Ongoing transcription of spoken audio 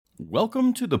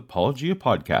Welcome to the Apologia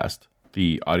Podcast,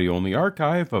 the audio-only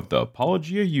archive of the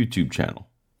Apologia YouTube channel.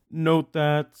 Note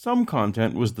that some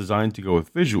content was designed to go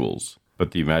with visuals,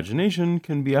 but the imagination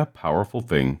can be a powerful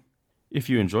thing. If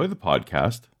you enjoy the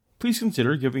podcast, please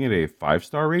consider giving it a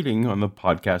 5-star rating on the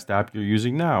podcast app you're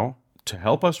using now to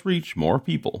help us reach more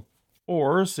people.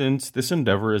 Or, since this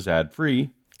endeavor is ad-free,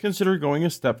 consider going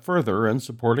a step further and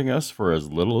supporting us for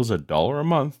as little as $1 a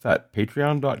month at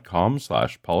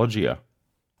patreon.com/apologia.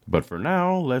 But for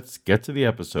now, let's get to the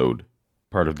episode.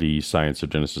 Part of the Science of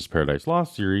Genesis Paradise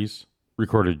Lost series,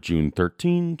 recorded June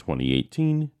 13,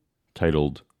 2018,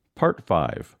 titled Part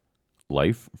 5,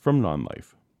 Life from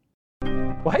Non-Life.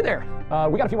 Well, hey there.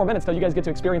 We got a few more minutes till you guys get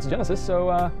to experience Genesis, so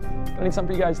gonna need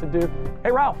something for you guys to do.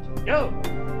 Hey, Ralph. Yo!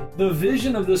 The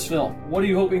vision of this film, what are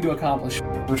you hoping to accomplish?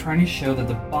 We're trying to show that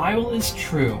the Bible is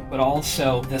true, but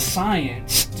also the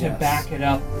science to back it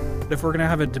up. If we're going to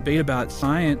have a debate about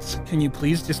science, can you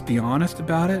please just be honest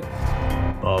about it?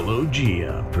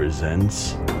 Apologia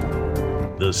presents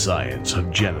The Science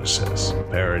of Genesis,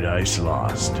 Paradise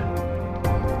Lost.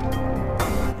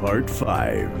 Part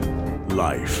 5,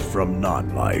 Life from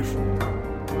Non-Life.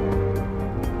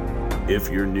 If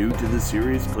you're new to the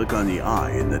series, click on the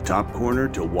eye in the top corner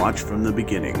to watch from the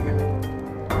beginning.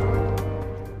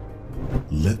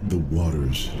 Let the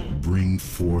waters bring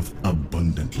forth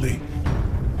abundantly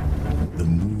the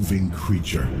moving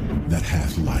creature that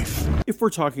hath life. If we're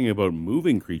talking about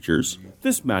moving creatures,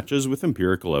 this matches with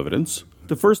empirical evidence.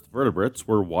 The first vertebrates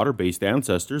were water-based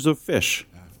ancestors of fish,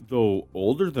 though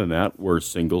older than that were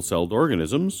single-celled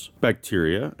organisms,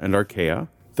 bacteria and archaea,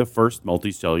 the first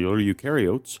multicellular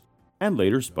eukaryotes, and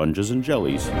later sponges and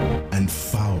jellies. And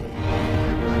fowl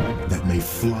that may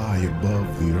fly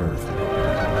above the earth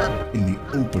in the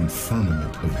open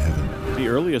firmament of heaven. The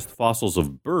earliest fossils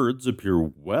of birds appear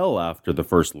well after the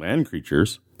first land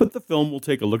creatures, but the film will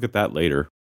take a look at that later.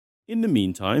 In the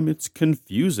meantime, it's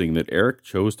confusing that Eric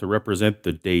chose to represent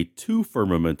the Day 2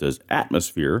 firmament as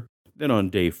atmosphere, then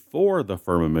on Day 4 the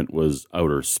firmament was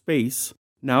outer space.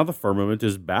 Now the firmament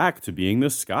is back to being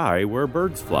the sky where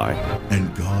birds fly.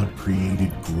 And God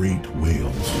created great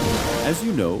whales. As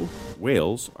you know,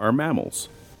 whales are mammals.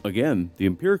 Again, the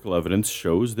empirical evidence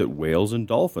shows that whales and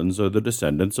dolphins are the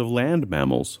descendants of land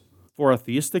mammals. For a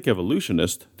theistic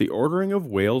evolutionist, the ordering of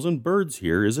whales and birds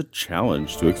here is a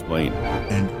challenge to explain.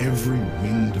 And every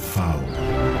winged fowl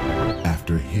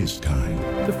after his kind.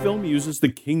 The film uses the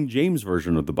King James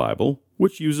Version of the Bible,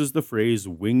 which uses the phrase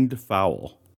winged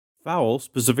fowl. Fowl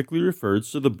specifically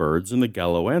refers to the birds in the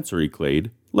Gallo-Ansary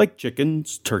clade, like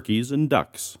chickens, turkeys, and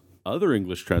ducks. Other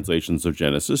English translations of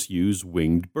Genesis use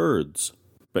winged birds.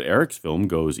 But Eric's film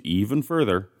goes even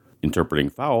further, interpreting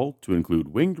fowl to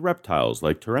include winged reptiles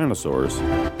like tyrannosaurs.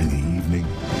 And the evening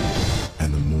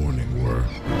and the morning were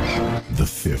the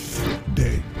 5th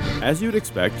day. As you'd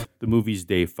expect, the movie's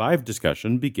Day 5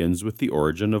 discussion begins with the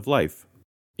origin of life.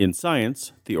 In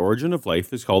science, the origin of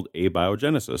life is called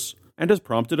abiogenesis, and has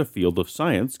prompted a field of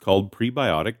science called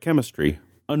prebiotic chemistry.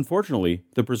 Unfortunately,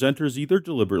 the presenters either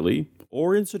deliberately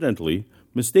or incidentally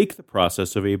mistake the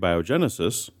process of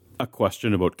abiogenesis, a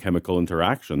question about chemical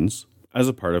interactions, as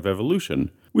a part of evolution,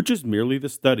 which is merely the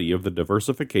study of the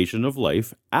diversification of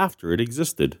life after it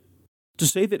existed. To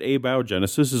say that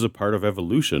abiogenesis is a part of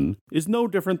evolution is no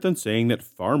different than saying that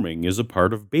farming is a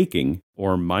part of baking,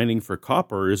 or mining for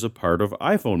copper is a part of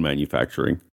iPhone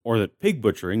manufacturing, or that pig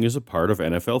butchering is a part of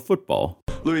NFL football.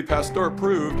 Louis Pasteur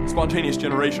proved spontaneous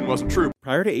generation wasn't true.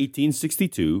 Prior to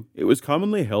 1862, it was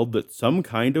commonly held that some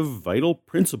kind of vital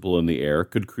principle in the air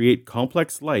could create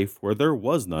complex life where there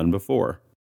was none before.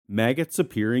 Maggots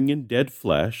appearing in dead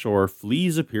flesh or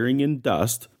fleas appearing in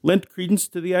dust lent credence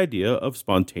to the idea of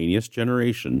spontaneous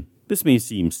generation. This may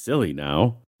seem silly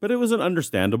now, but it was an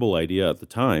understandable idea at the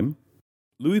time.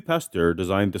 Louis Pasteur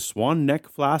designed the Swan Neck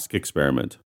Flask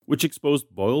experiment, which exposed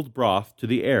boiled broth to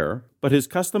the air, but his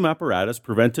custom apparatus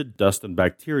prevented dust and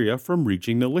bacteria from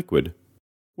reaching the liquid.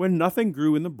 When nothing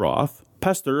grew in the broth,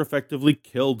 Pasteur effectively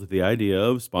killed the idea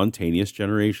of spontaneous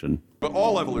generation. But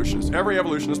all evolutionists, every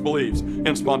evolutionist believes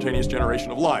in spontaneous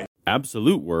generation of life.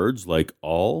 Absolute words like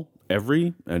all,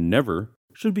 every, and never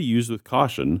should be used with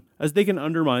caution, as they can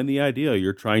undermine the idea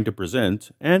you're trying to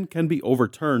present and can be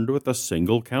overturned with a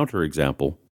single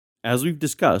counterexample. As we've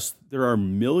discussed, there are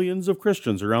millions of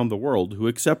Christians around the world who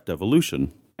accept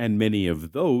evolution, and many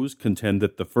of those contend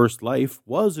that the first life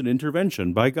was an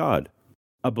intervention by God.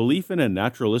 A belief in a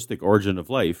naturalistic origin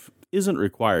of life isn't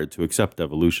required to accept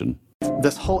evolution.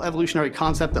 This whole evolutionary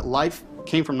concept that life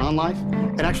came from non-life,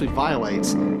 it actually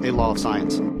violates a law of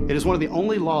science. It is one of the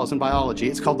only laws in biology.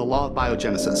 It's called the law of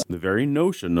biogenesis. The very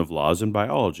notion of laws in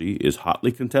biology is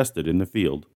hotly contested in the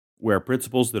field. where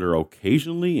principles that are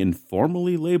occasionally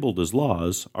informally labeled as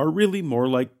laws are really more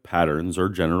like patterns or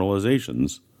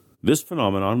generalizations. This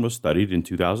phenomenon was studied in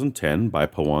 2010 by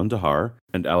Pawan Dahar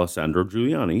and Alessandro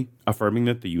Giuliani, affirming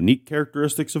that the unique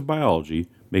characteristics of biology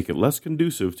make it less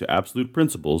conducive to absolute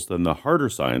principles than the harder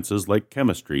sciences like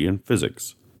chemistry and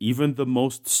physics. Even the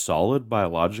most solid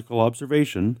biological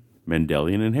observation,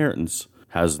 Mendelian inheritance,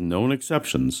 has known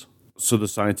exceptions, so the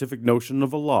scientific notion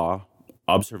of a law,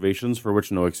 observations for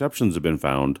which no exceptions have been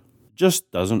found, just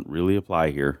doesn't really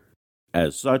apply here.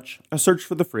 As such, a search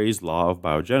for the phrase law of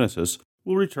biogenesis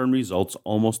will return results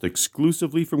almost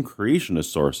exclusively from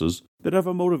creationist sources that have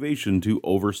a motivation to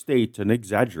overstate and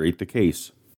exaggerate the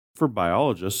case. For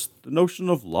biologists, the notion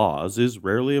of laws is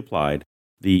rarely applied.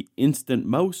 The instant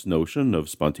mouse notion of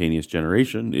spontaneous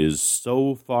generation is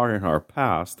so far in our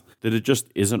past that it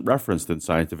just isn't referenced in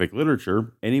scientific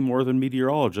literature any more than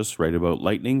meteorologists write about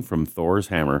lightning from Thor's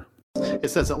hammer.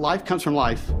 It says that life comes from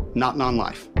life, not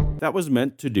non-life. That was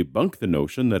meant to debunk the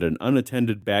notion that an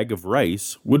unattended bag of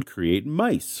rice would create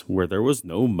mice where there was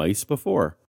no mice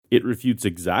before. It refutes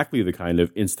exactly the kind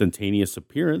of instantaneous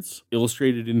appearance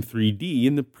illustrated in 3D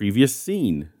in the previous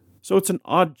scene. So it's an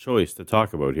odd choice to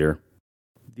talk about here.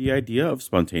 The idea of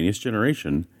spontaneous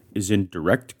generation is in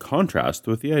direct contrast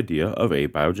with the idea of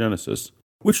abiogenesis,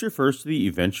 which refers to the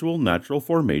eventual natural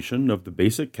formation of the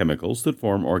basic chemicals that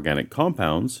form organic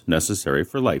compounds necessary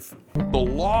for life. The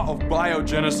law of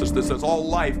biogenesis that says all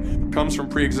life comes from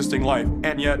pre-existing life,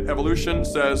 and yet evolution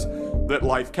says that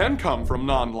life can come from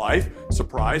non-life.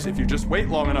 Surprise, if you just wait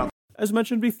long enough. As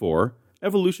mentioned before,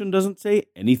 evolution doesn't say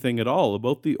anything at all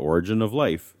about the origin of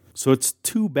life, so it's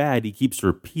too bad he keeps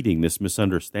repeating this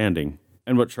misunderstanding.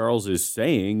 And what Charles is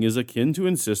saying is akin to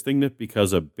insisting that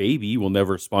because a baby will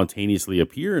never spontaneously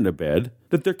appear in a bed,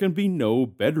 that there can be no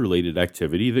bed-related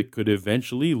activity that could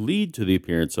eventually lead to the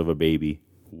appearance of a baby.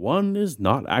 One is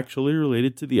not actually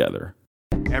related to the other.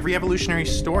 Every evolutionary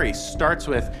story starts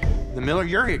with the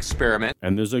Miller-Urey experiment.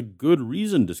 And there's a good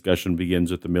reason discussion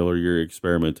begins with the Miller-Urey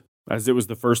experiment, as it was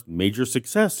the first major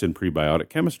success in prebiotic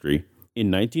chemistry.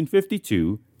 In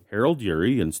 1952, Harold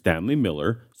Urey and Stanley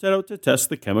Miller set out to test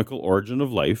the chemical origin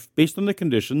of life based on the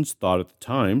conditions thought at the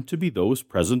time to be those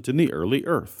present in the early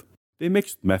Earth. They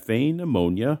mixed methane,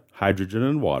 ammonia, hydrogen,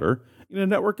 and water in a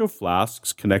network of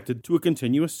flasks connected to a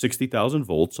continuous 60,000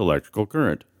 volts electrical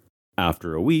current.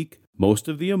 After a week, most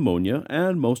of the ammonia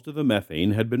and most of the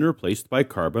methane had been replaced by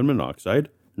carbon monoxide,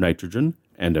 nitrogen,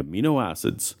 and amino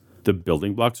acids, the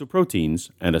building blocks of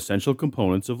proteins and essential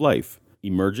components of life,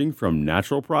 emerging from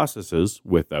natural processes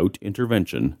without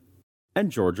intervention.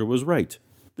 And Georgia was right.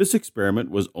 This experiment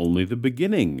was only the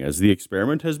beginning, as the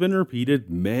experiment has been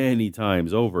repeated many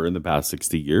times over in the past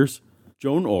 60 years.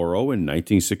 Joan Oro in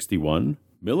 1961,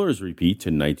 Miller's repeat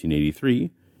in 1983,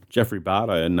 Jeffrey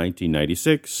Bada in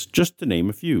 1996, just to name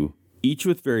a few, each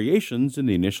with variations in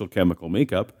the initial chemical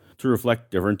makeup to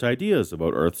reflect different ideas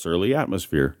about Earth's early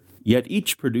atmosphere, yet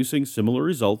each producing similar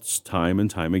results time and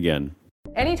time again.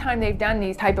 Anytime they've done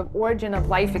these type of origin of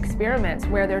life experiments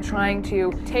where they're trying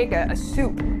to take a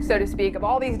soup, so to speak, of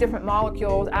all these different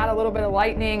molecules, add a little bit of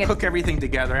lightning, and cook everything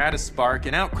together, add a spark,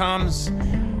 and out comes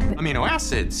amino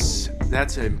acids.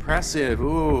 That's impressive.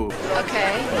 Ooh.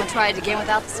 Okay, we'll try it again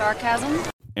without the sarcasm.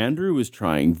 Andrew is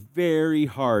trying very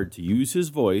hard to use his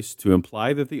voice to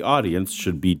imply that the audience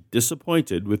should be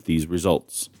disappointed with these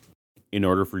results. In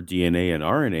order for DNA and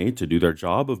RNA to do their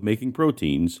job of making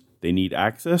proteins, they need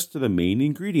access to the main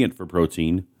ingredient for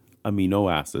protein,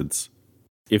 amino acids.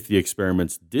 If the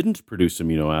experiments didn't produce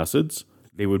amino acids,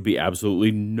 they would be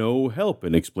absolutely no help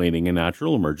in explaining a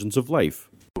natural emergence of life.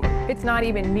 it's not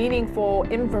even meaningful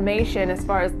information as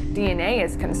far as DNA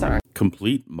is concerned.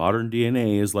 Complete modern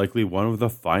DNA is likely one of the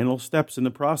final steps in the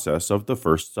process of the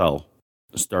first cell.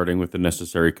 Starting with the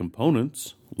necessary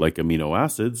components, like amino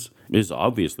acids, is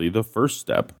obviously the first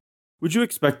step. Would you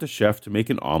expect a chef to make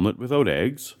an omelet without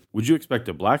eggs? Would you expect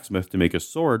a blacksmith to make a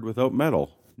sword without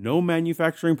metal? No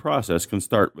manufacturing process can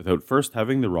start without first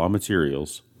having the raw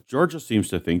materials. Georgia seems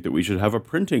to think that we should have a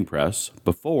printing press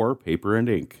before paper and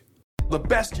ink. The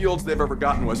best yields they've ever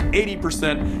gotten was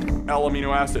 80%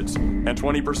 L-amino acids and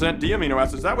 20% D-amino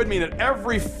acids. That would mean that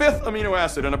every fifth amino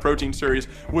acid in a protein series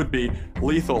would be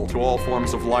lethal to all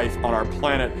forms of life on our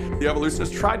planet. The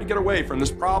evolutionists tried to get away from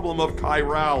this problem of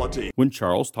chirality. When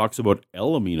Charles talks about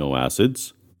L-amino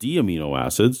acids, D-amino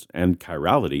acids, and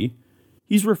chirality,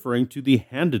 he's referring to the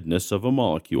handedness of a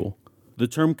molecule. The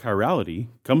term chirality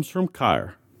comes from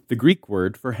chir, the Greek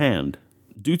word for hand.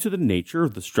 Due to the nature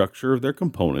of the structure of their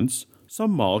components,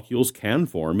 some molecules can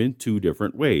form in two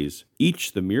different ways,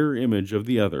 each the mirror image of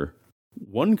the other.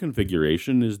 One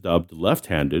configuration is dubbed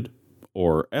left-handed,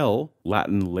 or L,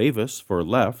 Latin laevus for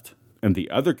left, and the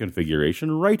other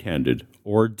configuration right-handed,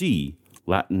 or D,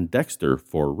 Latin dexter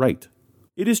for right.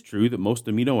 It is true that most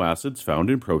amino acids found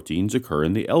in proteins occur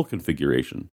in the L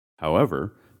configuration.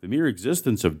 However, the mere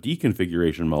existence of D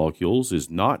configuration molecules is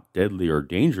not deadly or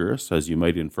dangerous, as you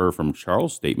might infer from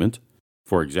Charles' statement.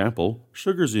 For example,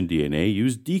 sugars in DNA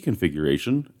use D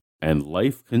configuration, and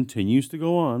life continues to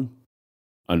go on.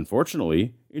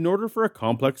 Unfortunately, in order for a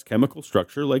complex chemical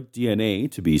structure like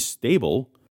DNA to be stable,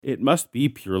 it must be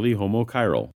purely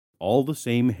homochiral, all the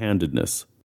same-handedness.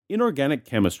 In organic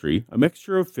chemistry, a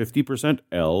mixture of 50%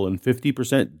 L and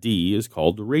 50% D is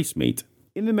called racemate.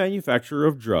 In the manufacture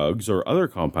of drugs or other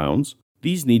compounds,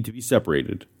 these need to be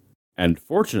separated. And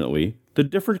fortunately, the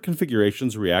different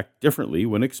configurations react differently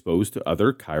when exposed to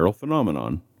other chiral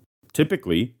phenomenon.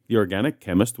 Typically, the organic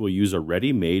chemist will use a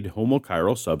ready-made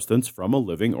homochiral substance from a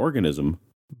living organism.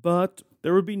 But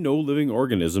there would be no living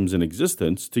organisms in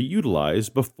existence to utilize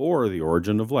before the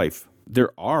origin of life.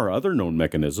 There are other known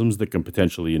mechanisms that can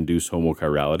potentially induce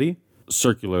homochirality: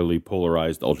 circularly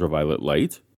polarized ultraviolet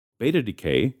light, beta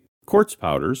decay, quartz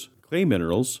powders, clay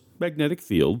minerals, magnetic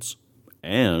fields,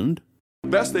 and The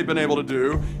best they've been able to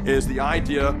do is the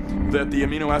idea that the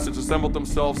amino acids assembled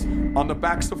themselves on the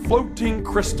backs of floating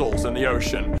crystals in the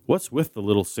ocean. What's with the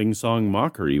little sing-song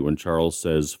mockery when Charles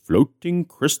says floating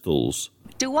crystals?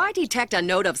 Do I detect a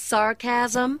note of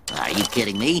sarcasm? Are you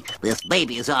kidding me? This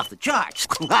baby is off the charts.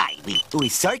 Why? Oh, a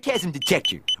sarcasm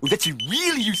detector. Oh, that's a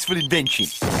really useful invention.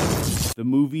 The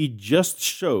movie just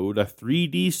showed a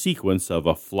 3D sequence of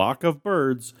a flock of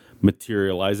birds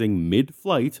materializing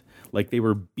mid-flight like they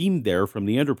were beamed there from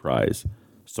the Enterprise.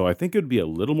 So I think it would be a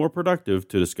little more productive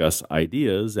to discuss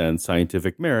ideas and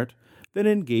scientific merit than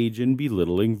engage in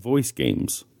belittling voice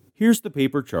games. Here's the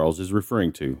paper Charles is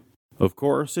referring to. Of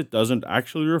course, it doesn't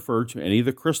actually refer to any of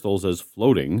the crystals as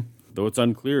floating, though it's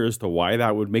unclear as to why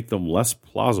that would make them less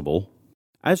plausible.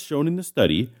 As shown in the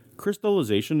study,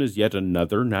 crystallization is yet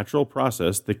another natural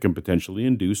process that can potentially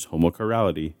induce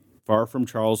homochirality. Far from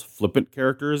Charles' flippant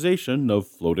characterization of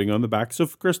floating on the backs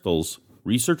of crystals,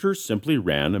 researchers simply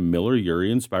ran a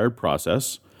Miller-Urey-inspired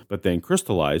process, but then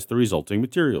crystallized the resulting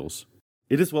materials.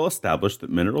 It is well established that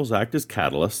minerals act as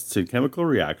catalysts in chemical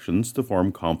reactions to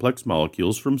form complex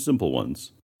molecules from simple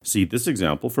ones. See this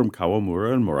example from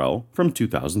Kawamura and Morel from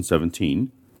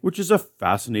 2017, which is a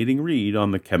fascinating read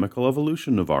on the chemical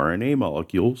evolution of RNA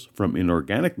molecules from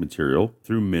inorganic material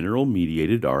through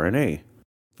mineral-mediated RNA.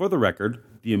 For the record,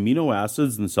 the amino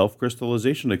acids and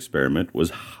self-crystallization experiment was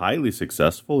highly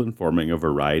successful in forming a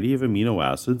variety of amino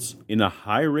acids in a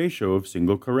high ratio of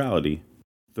single chirality.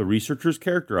 The researchers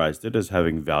characterized it as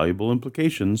having valuable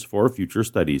implications for future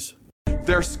studies.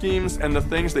 Their schemes and the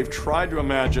things they've tried to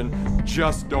imagine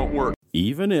just don't work.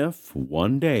 Even if,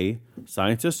 one day,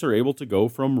 scientists are able to go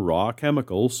from raw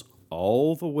chemicals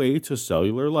all the way to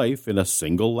cellular life in a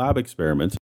single lab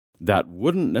experiment, that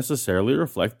wouldn't necessarily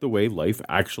reflect the way life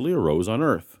actually arose on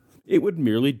Earth. It would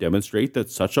merely demonstrate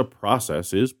that such a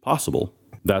process is possible.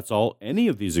 That's all any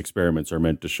of these experiments are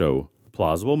meant to show: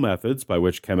 plausible methods by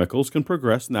which chemicals can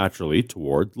progress naturally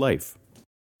toward life.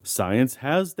 Science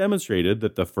has demonstrated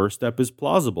that the first step is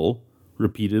plausible,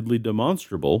 repeatedly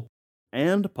demonstrable,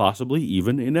 and possibly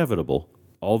even inevitable.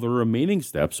 All the remaining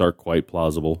steps are quite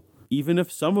plausible, even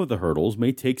if some of the hurdles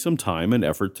may take some time and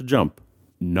effort to jump.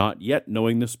 Not yet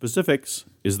knowing the specifics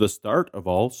is the start of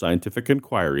all scientific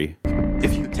inquiry.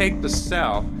 If you take the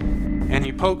cell and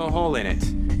you poke a hole in it,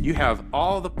 you have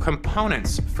all the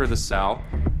components for the cell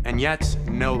and yet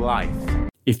no life.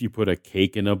 If you put a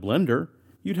cake in a blender,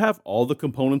 you'd have all the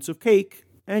components of cake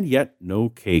and yet no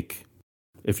cake.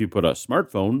 If you put a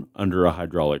smartphone under a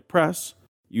hydraulic press,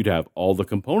 you'd have all the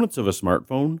components of a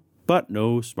smartphone, but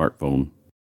no smartphone.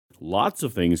 Lots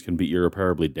of things can be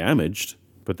irreparably damaged,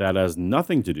 but that has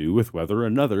nothing to do with whether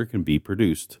another can be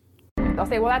produced. They'll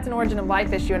say, well, that's an origin of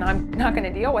life issue, and I'm not going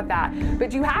to deal with that.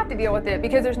 But you have to deal with it,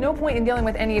 because there's no point in dealing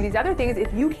with any of these other things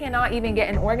if you cannot even get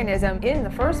an organism in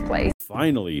the first place.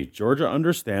 Finally, Georgia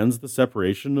understands the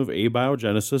separation of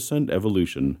abiogenesis and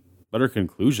evolution, but her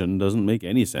conclusion doesn't make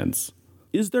any sense.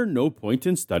 Is there no point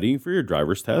in studying for your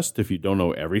driver's test if you don't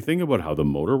know everything about how the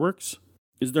motor works?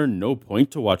 Is there no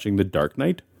point to watching The Dark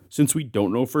Knight, since we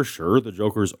don't know for sure the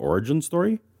Joker's origin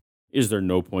story? Is there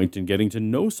no point in getting to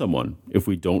know someone if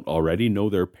we don't already know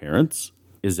their parents?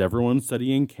 Is everyone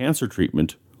studying cancer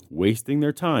treatment wasting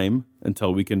their time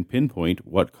until we can pinpoint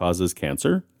what causes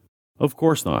cancer? Of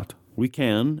course not. We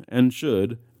can and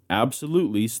should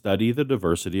absolutely study the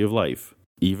diversity of life,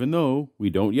 even though we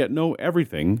don't yet know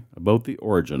everything about the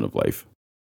origin of life.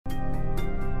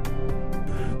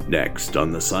 Next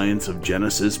on the Science of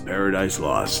Genesis Paradise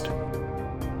Lost.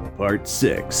 Part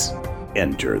 6,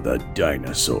 Enter the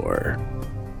Dinosaur.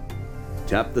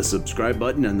 Tap the subscribe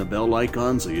button and the bell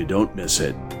icon so you don't miss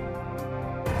it.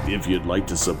 If you'd like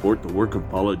to support the work of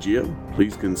Paulogia,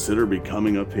 please consider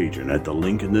becoming a patron at the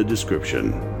link in the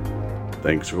description.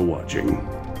 Thanks for watching.